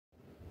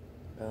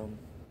Um,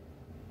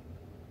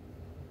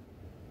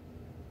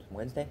 it's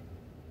Wednesday?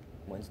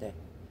 Wednesday.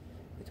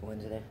 It's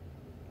Wednesday.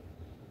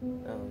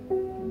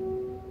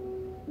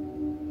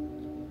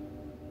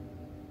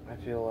 I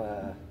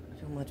feel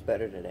much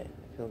better today.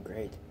 I feel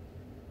great,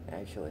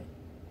 actually.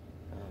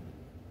 Um,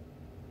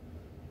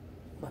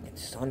 Fucking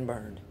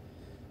sunburned.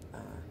 Uh,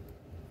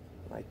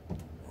 like, I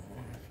don't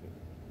know if you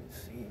can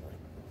see,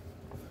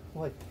 like,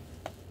 what?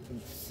 You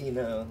can see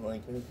now,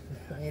 like,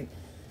 I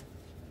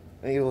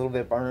get a little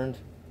bit burned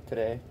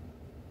today.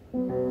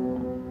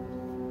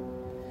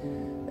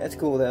 That's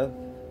cool, though.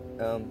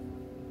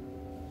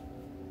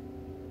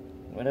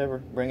 Whatever,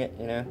 bring it,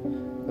 you know?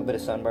 A little bit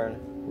of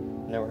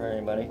sunburn. Never hurt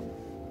anybody.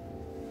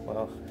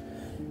 Well,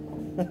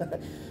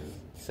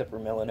 except for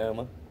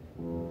melanoma.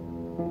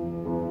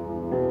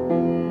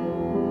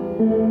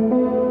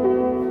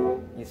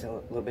 It's a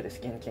little bit of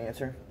skin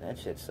cancer. That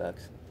shit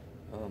sucks.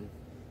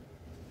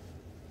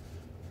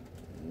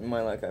 In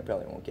my life, I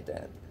probably won't get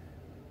that.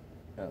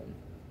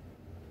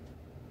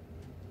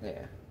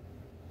 Yeah.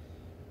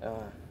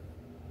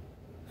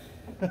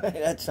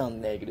 That sounds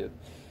negative.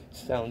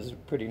 Sounds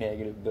pretty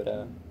negative, but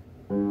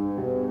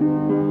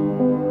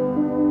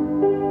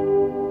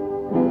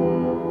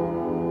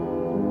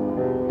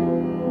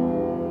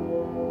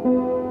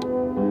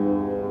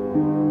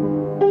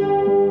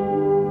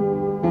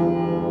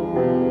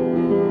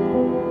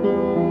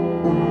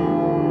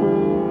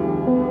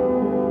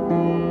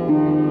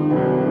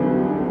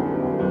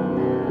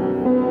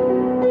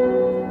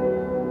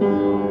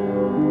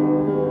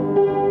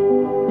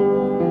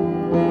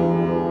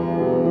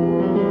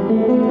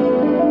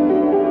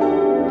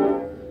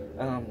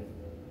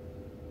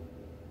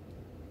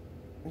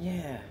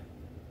yeah.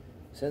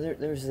 So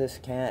there's this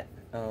cat,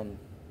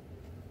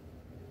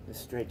 this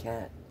stray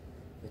cat.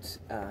 It's,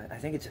 I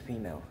think it's a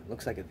female. It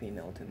looks like a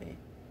female to me.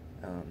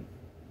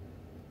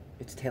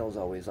 Its tail's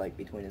always, like,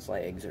 between its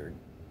legs or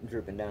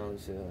drooping down,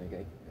 so,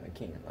 like, I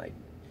can't, like,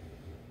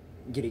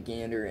 get a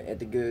gander at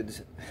the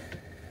goods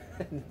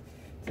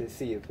to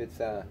see if it's,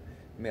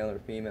 male or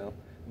female.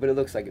 But it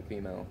looks like a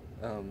female,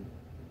 to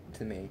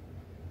me.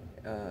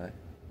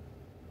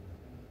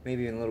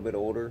 Maybe a little bit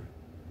older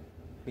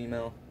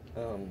female.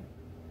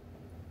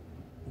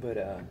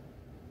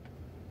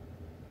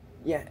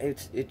 Yeah,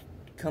 it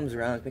comes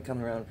around. It's been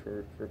coming around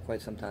for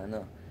quite some time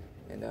now,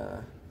 and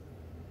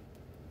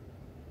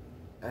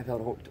I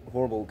felt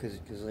horrible because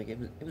like it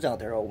was out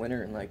there all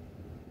winter and, like,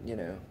 you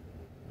know,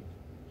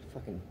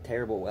 fucking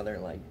terrible weather,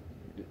 like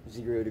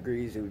 0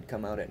 degrees. It would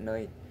come out at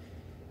night,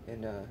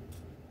 and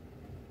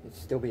it'd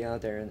still be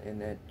out there in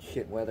that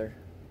shit weather,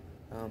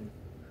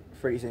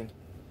 freezing.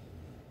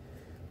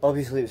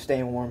 Obviously, it was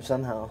staying warm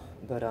somehow,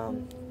 but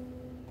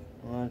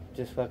well,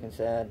 just fucking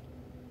sad.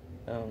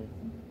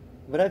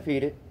 But I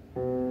feed it.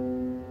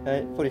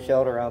 I put a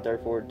shelter out there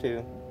for it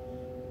too.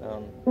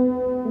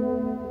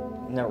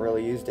 Not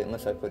really used it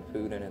unless I put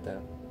food in it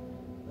though.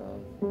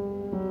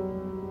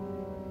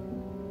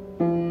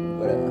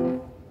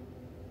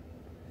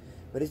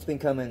 But it's been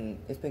coming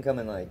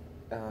like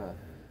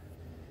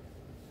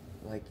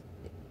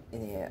in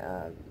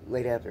the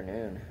late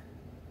afternoon,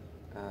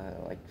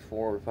 like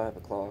 4 or 5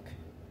 o'clock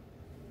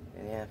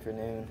in the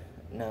afternoon.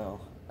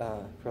 No,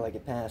 for like the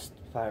past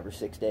 5 or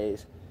 6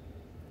 days,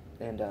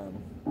 and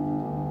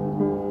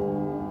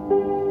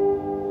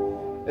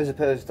as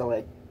opposed to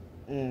like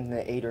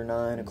the 8 or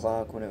 9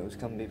 o'clock when it was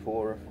coming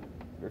before,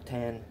 or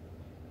 10.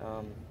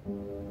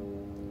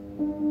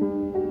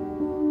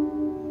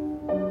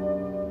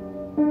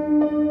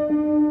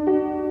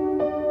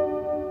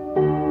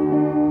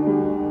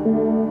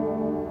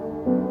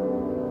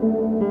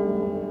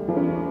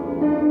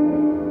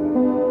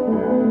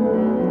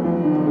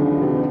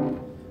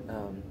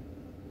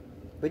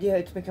 But yeah,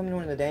 it's been coming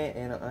during the day,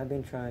 and I've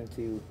been trying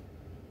to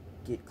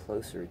get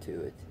closer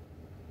to it,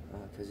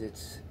 because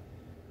it's,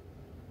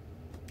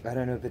 I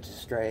don't know if it's a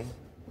stray,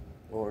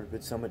 or if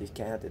it's somebody's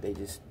cat that they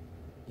just,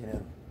 you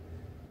know,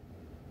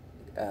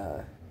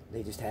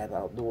 they just have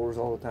outdoors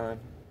all the time,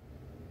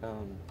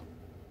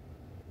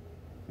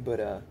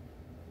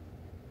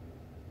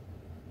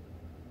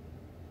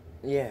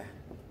 yeah,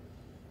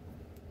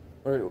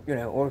 or, you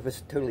know, or if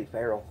it's totally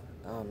feral,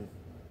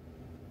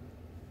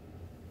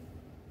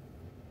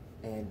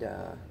 and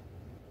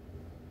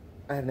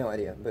I have no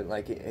idea, but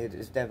like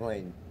it's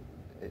definitely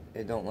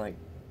it don't like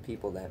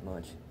people that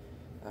much.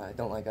 It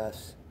don't like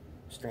us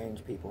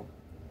strange people,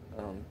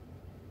 and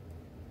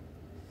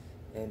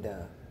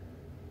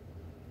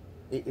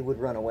it would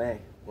run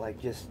away,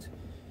 like just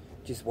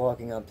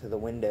walking up to the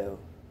window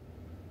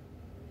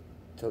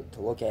to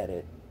look at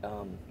it.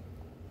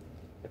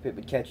 If it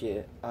would catch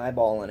you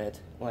eyeballing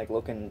it, like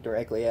looking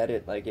directly at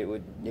it, like it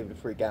would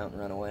freak out and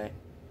run away.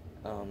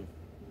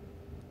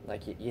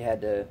 Like you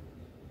had to,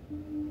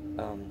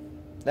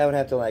 that would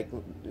have to like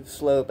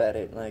slope at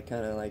it, like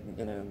kind of like,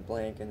 you know,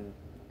 blink and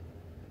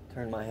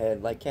turn my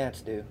head like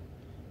cats do.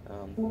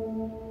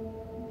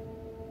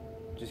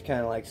 Just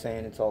kind of like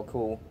saying it's all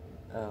cool.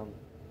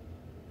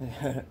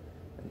 It's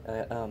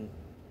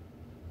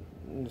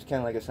kind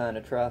of like a sign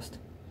of trust,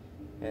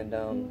 and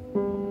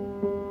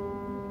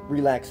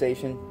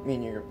relaxation. I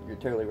mean, you're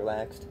totally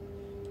relaxed.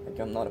 Like,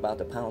 I'm not about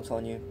to pounce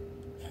on you.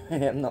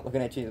 I'm not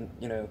looking at you,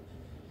 you know,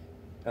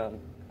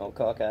 all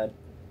cockeyed.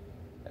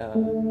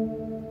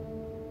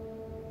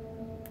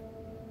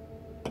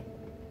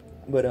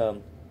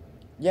 But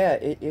yeah,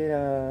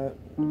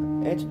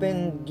 it's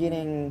been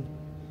getting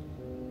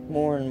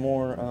more and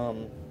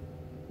more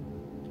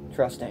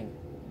trusting.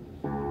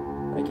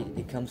 Like,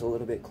 it comes a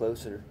little bit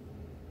closer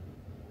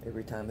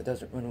every time. It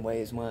doesn't run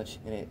away as much,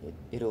 and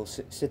it'll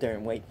sit there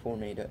and wait for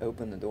me to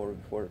open the door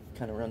before it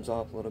kind of runs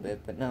off a little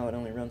bit. But now it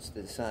only runs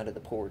to the side of the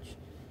porch,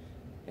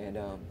 and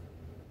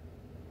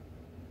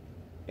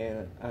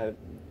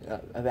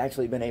I've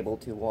actually been able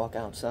to walk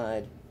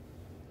outside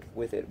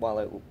with it while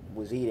it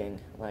was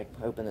eating. Like,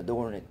 open the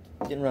door and it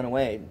didn't run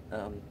away.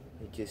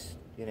 It just,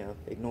 you know,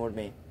 ignored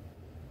me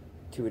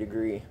to a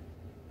degree.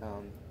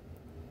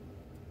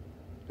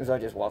 Because I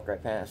just walked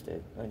right past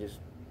it.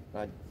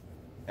 I'd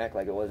act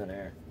like it wasn't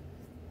there.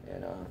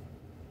 And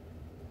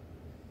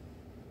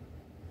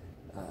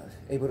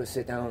able to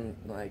sit down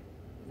like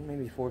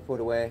maybe 4 foot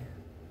away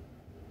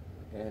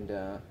and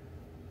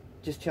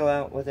just chill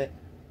out with it.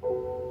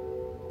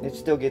 It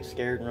still gets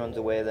scared and runs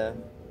away though.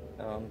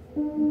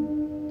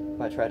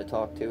 If I try to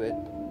talk to it,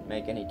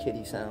 make any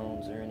kitty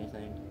sounds or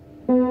anything.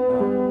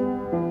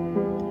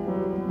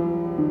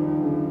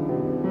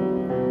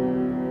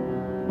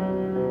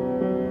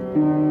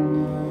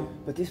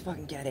 But this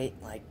fucking cat ate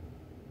like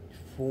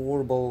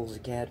 4 bowls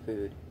of cat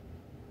food.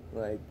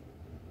 Like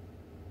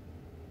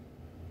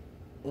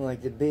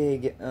the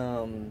big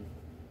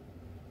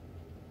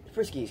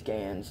Friskies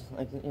cans.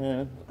 Like, you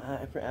know,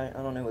 I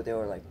don't know what they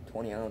were, like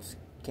 20-ounce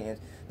cans,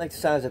 like the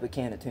size of a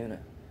can of tuna.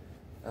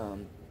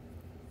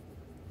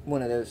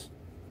 One of those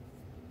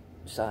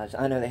size.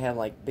 I know they have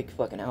like big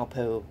fucking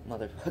Alpo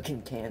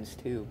motherfucking cans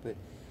too, but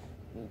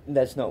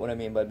that's not what I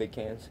mean by big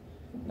cans.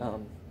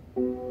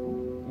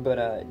 But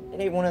it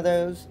ate one of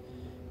those,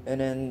 and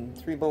then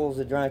 3 bowls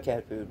of dry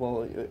cat food.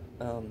 Well,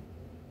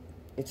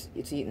 it's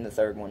eating the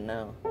 3rd one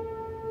now.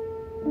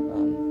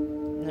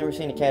 Never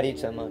seen a cat eat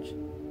so much.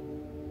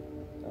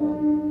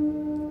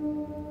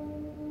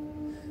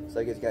 It's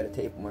like it's got a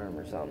tapeworm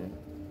or something.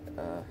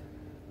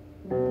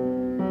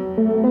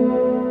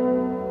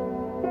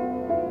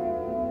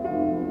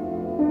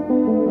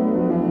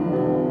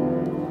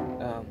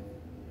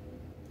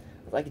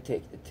 I'd like to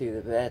take it to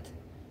the vet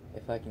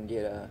if I can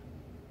get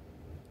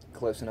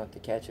close enough to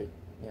catch it,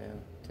 you know.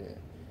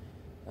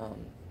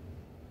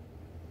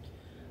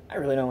 I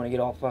really don't want to get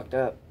all fucked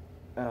up,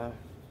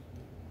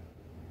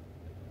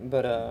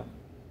 but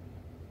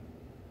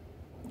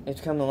it's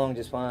coming along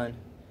just fine.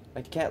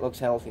 Like, the cat looks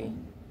healthy.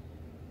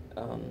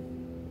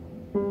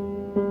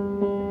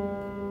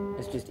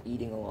 It's just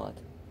eating a lot.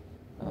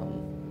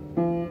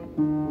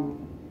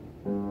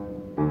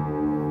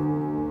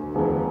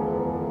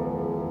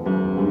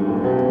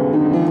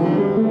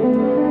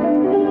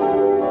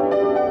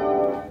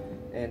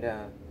 And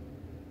I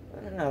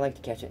don't know, I like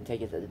to catch it and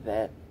take it to the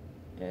vet,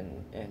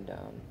 and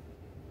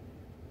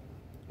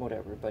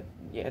whatever. But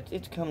yeah,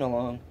 it's coming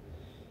along.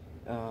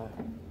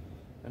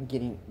 I'm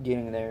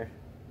getting there.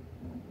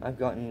 I've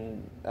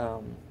gotten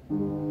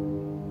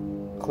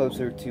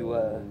closer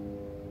to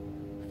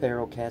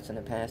feral cats in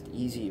the past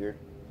easier,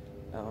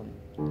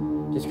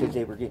 just because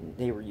they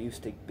were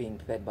used to being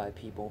fed by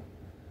people,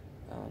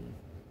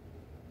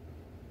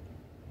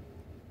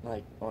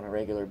 like on a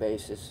regular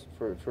basis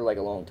for like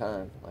a long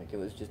time. Like, it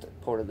was just a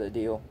part of the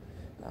deal.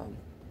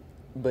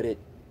 But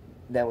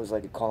that was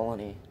like a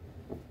colony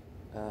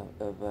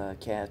of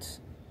cats,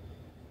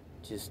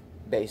 just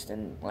based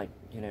in, like,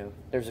 you know,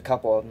 there's a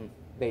couple of them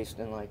based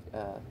in like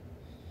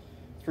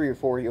 3 or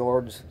 4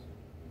 yards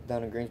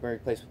down in Greensbury,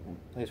 place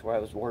where I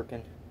was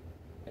working,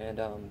 and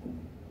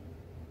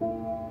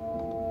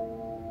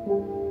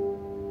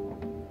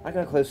I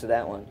got close to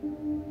that one.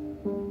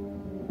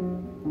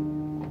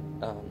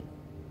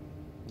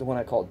 The one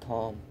I called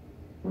Tom.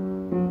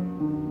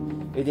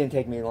 It didn't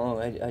take me long.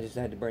 I just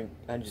had to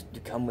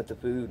come with the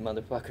food,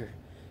 motherfucker.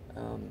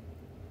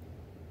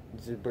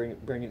 To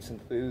bring in some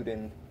food,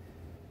 and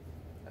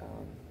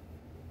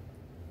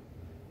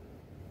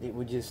it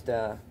would just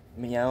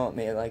meow at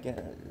me like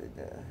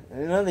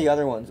none of the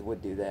other ones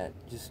would do that.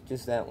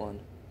 Just that one.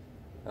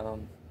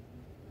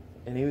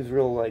 And he was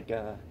real, like,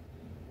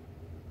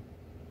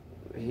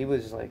 he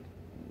was like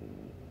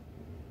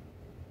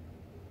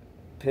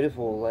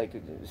pitiful, like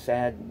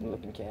sad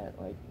looking cat.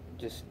 Like,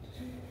 just,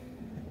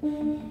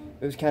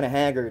 it was kind of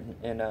haggard,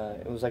 and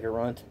it was like a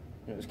runt,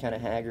 and it was kind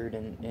of haggard,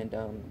 and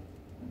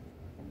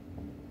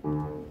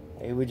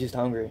it was just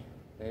hungry.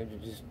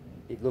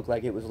 It looked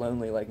like it was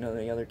lonely, like none of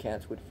the other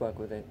cats would fuck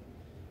with it.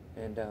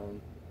 And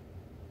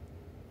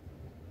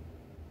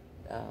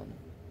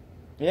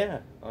yeah,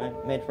 I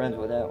made friends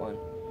with that one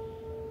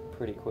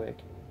pretty quick.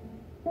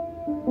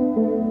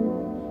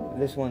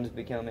 This one's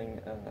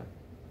becoming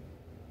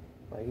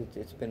like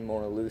it's been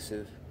more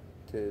elusive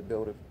to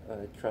build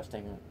a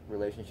trusting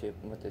relationship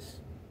with this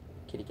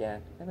kitty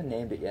cat. I haven't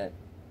named it yet.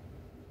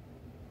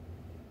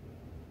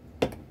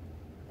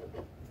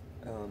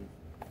 I'm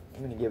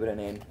gonna give it a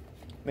name.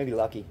 Maybe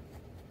Lucky.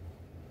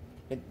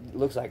 It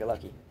looks like a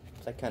Lucky.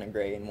 It's like kind of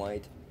gray and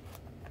white.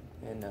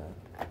 And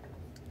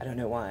I don't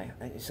know why.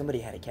 Somebody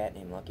had a cat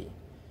named Lucky.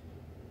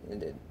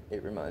 And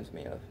it reminds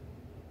me of...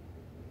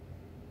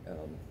 I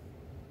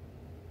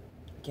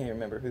can't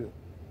remember who.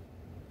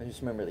 I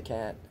just remember the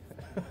cat.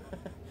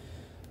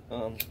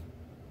 Who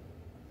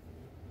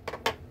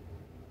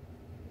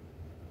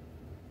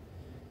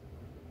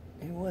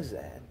was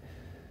that?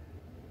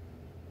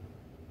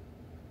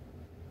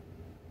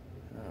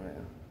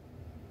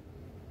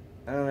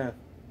 I don't know.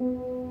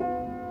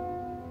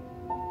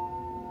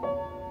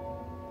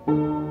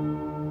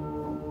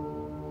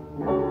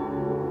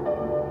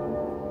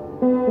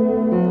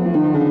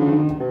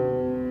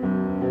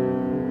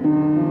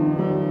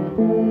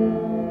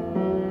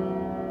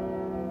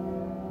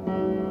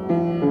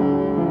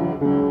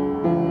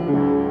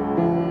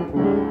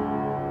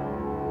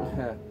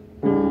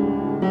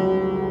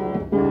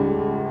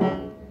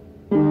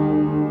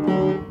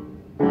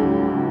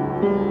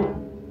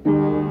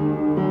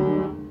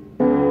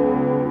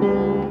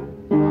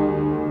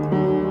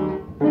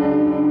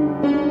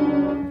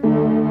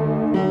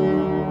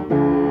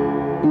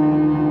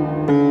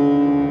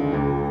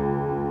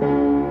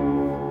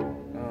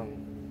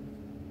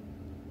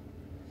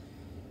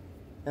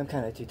 I'm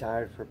kind of too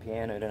tired for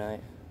piano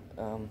tonight,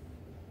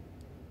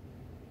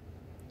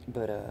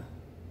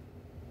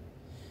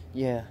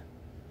 yeah,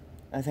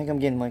 I think I'm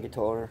getting my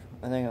guitar.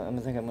 I think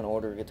I'm gonna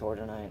order a guitar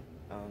tonight.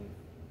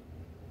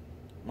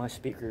 My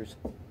speakers,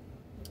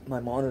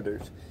 my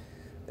monitors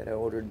that I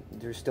ordered,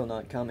 they're still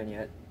not coming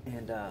yet,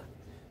 and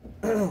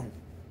I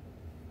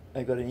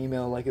got an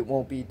email like it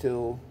won't be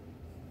till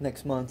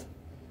next month.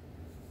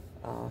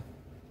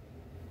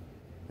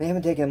 They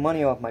haven't taken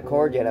money off my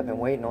card yet. I've been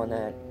waiting on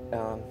that.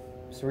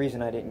 It's the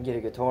reason I didn't get a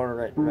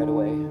guitar right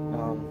away.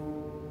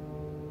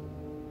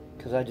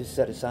 Because I just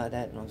set aside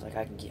that and I was like,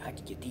 I can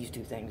get these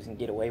two things and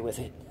get away with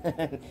it,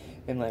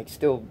 and like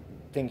still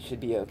things should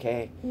be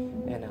okay,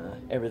 and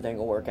everything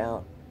will work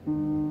out.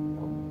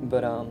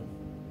 But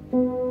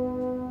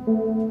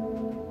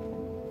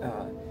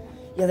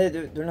yeah,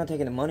 they're not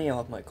taking the money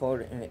off my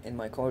card, and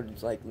my card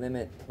is like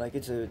limit, like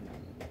I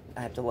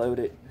have to load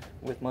it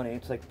with money.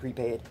 It's like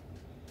prepaid,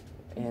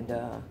 and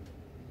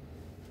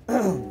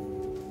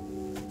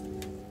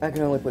I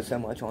can only put so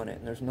much on it,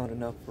 and there's not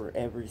enough for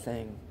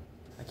everything.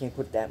 I can't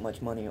put that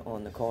much money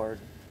on the card,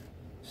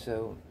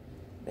 so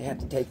they have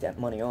to take that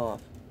money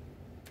off,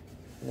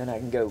 and then I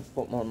can go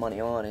put more money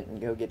on it and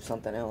go get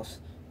something else.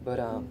 But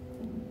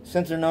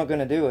since they're not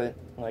gonna do it,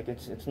 like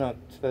it's not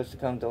supposed to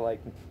come till like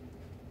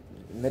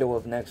middle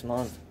of next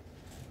month,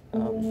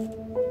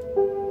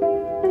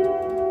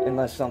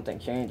 unless something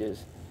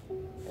changes.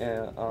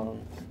 I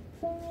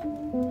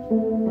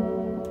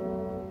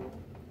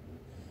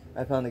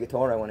found the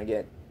guitar I want to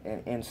get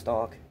in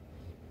stock,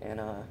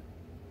 and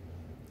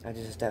I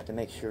just have to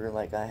make sure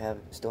like I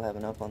still have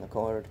enough on the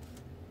card,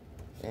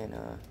 and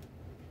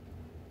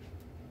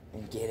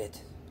get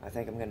it. I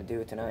think I'm gonna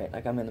do it tonight.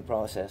 Like, I'm in the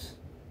process.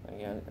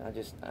 Like,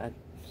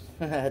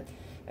 I had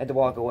to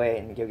walk away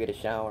and go get a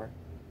shower.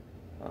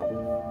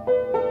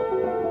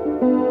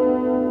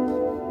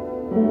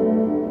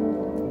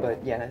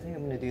 But yeah, I think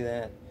I'm gonna do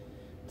that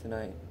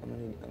tonight. I'm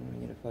gonna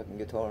get a fucking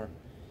guitar,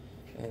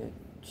 and it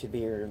should be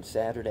here on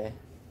Saturday,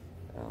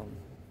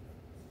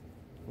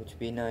 which would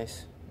be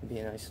nice. It'd be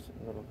a nice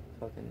little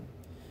fucking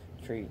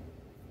treat.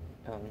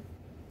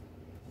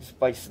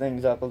 Spice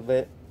things up a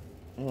bit.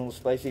 A little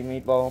spicy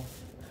meatball.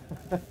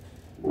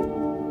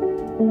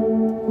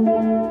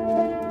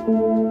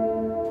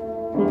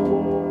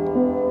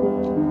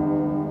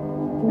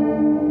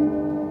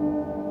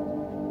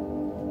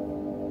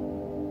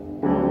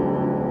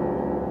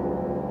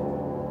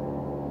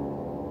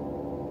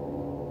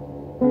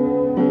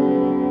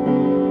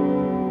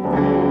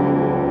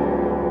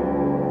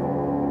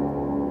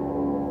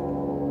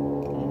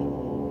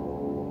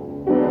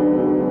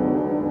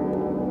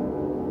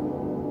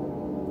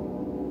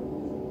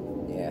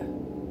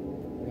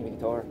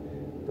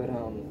 But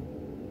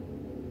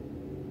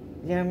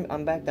yeah,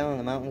 I'm back down in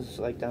the mountains,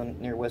 like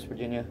down near West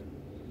Virginia,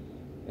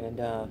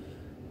 and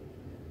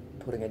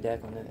putting a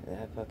deck on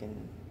that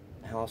fucking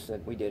house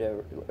that we did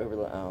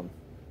over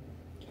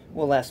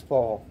well, last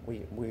fall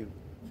we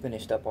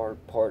finished up our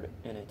part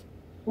in it.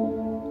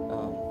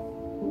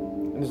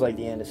 It was like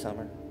the end of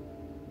summer,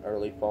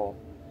 early fall.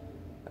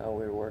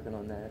 We were working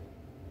on that.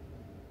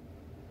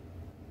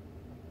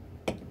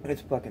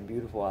 It's fucking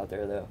beautiful out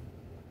there, though.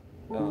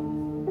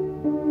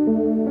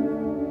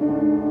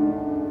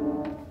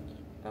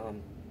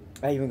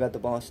 I even got the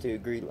boss to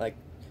agree, like,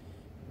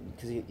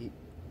 because he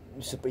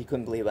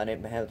couldn't believe I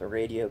didn't have the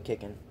radio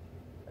kicking.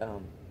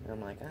 And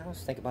I'm like, I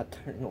was thinking about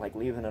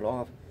leaving it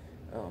off,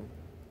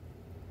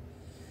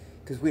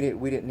 because we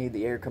didn't need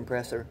the air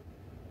compressor,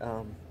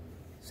 so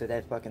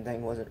that fucking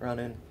thing wasn't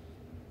running,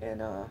 and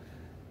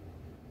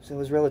so it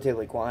was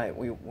relatively quiet.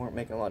 We weren't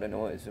making a lot of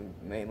noise, and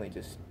mainly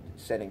just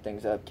setting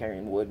things up,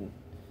 carrying wood, and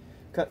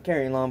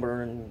carrying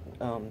lumber, and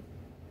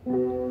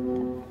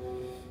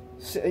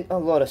a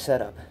lot of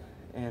setup.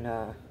 And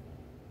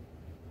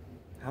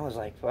I was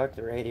like, fuck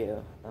the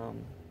radio.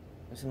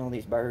 Listen to all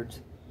these birds.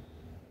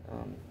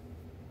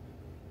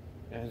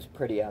 It was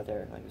pretty out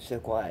there. Like, it was so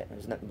quiet.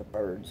 There's nothing but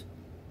birds.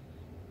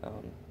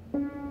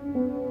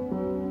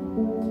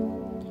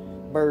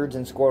 Birds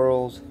and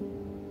squirrels.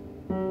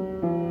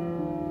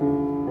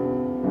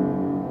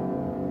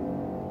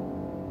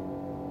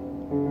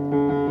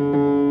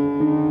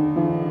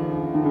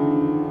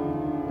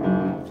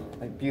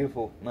 Like,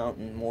 beautiful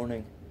mountain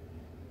morning.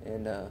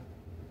 And,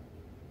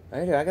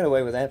 I got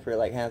away with that for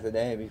like half the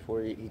day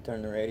before he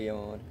turned the radio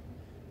on.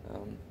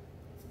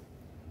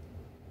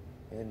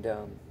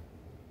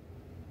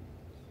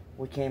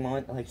 We came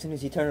on, like, as soon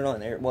as he turned it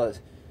on, there it was.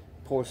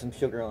 Pour some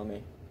sugar on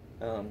me.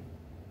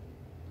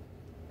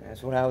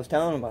 That's what I was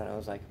telling him about. I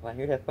was like, if I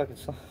hear that fucking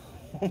song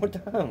one more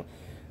time,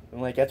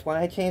 I'm like, that's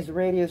why I change the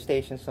radio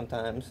station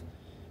sometimes.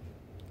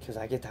 Because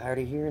I get tired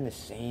of hearing the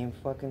same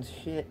fucking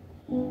shit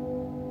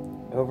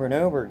over and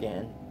over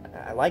again.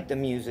 I like the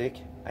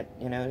music.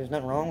 There's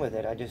nothing wrong with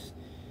it.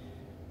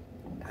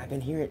 I've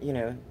been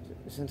hearing,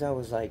 since I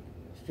was like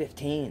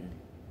 15.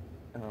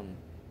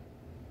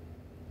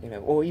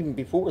 Or even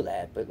before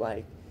that, but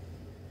like,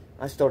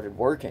 I started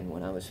working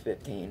when I was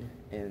 15,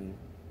 and,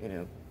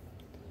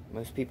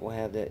 most people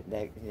have that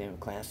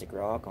classic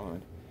rock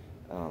on,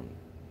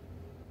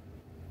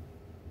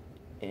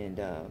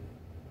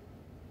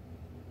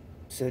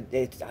 so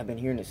I've been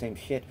hearing the same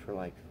shit for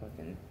like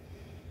fucking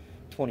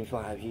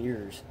 25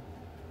 years,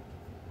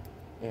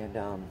 and,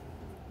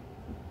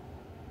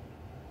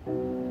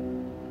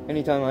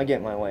 anytime I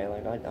get my way,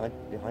 like,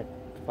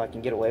 if I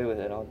can get away with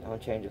it, I'll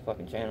change the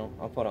fucking channel.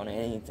 I'll put on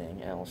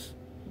anything else.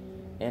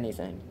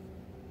 Anything.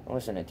 I'll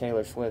listen to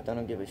Taylor Swift, I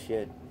don't give a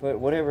shit. But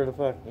whatever the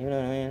fuck, you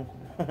know what I mean?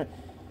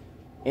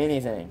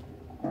 Anything.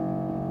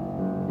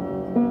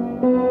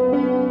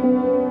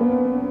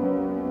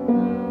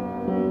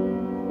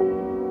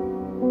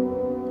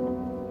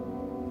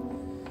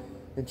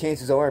 The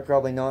chances are I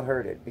probably not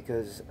heard it,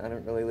 because I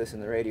don't really listen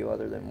to the radio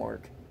other than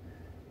work.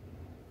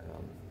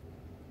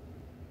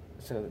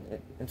 So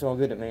it's all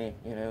good to me,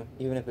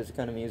 even if it's the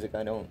kind of music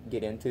I don't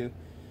get into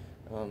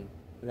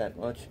that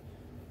much.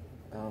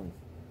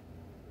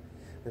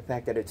 The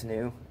fact that it's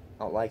new,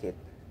 I'll like it.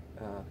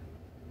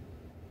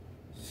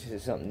 It's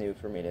just something new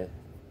for me to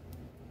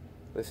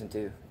listen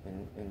to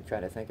and try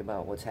to think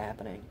about what's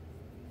happening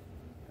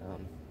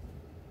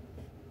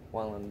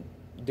while I'm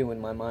doing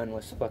my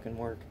mindless fucking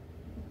work.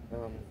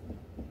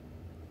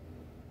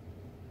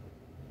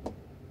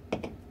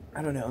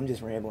 I don't know, I'm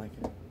just rambling.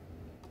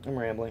 I'm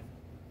rambling.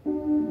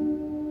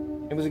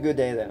 It was a good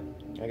day though.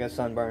 I got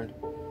sunburned.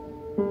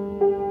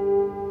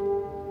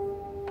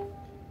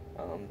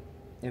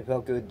 It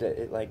felt good that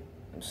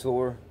I'm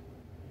sore.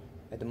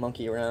 Had to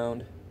monkey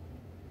around.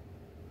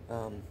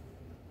 A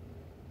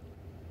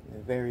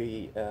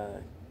very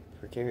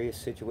precarious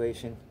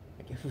situation.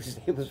 Like,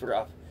 it was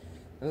rough.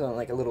 It was on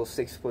like a little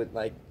 6-foot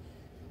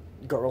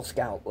Girl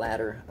Scout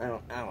ladder. I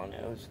don't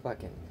know. It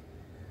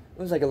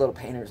was like a little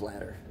painter's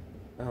ladder.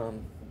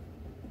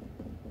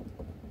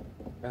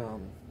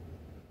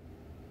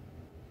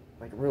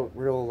 Like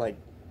real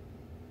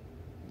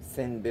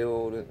thin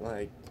build, it's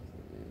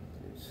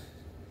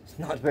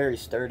not very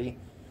sturdy,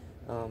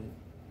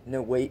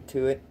 no weight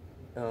to it,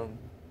 and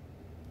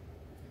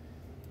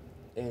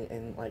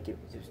it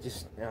was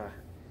just,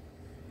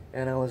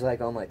 and I was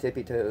on my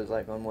tippy toes,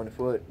 on one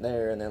foot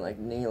there, and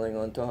then kneeling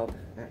on top,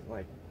 and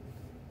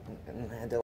I had to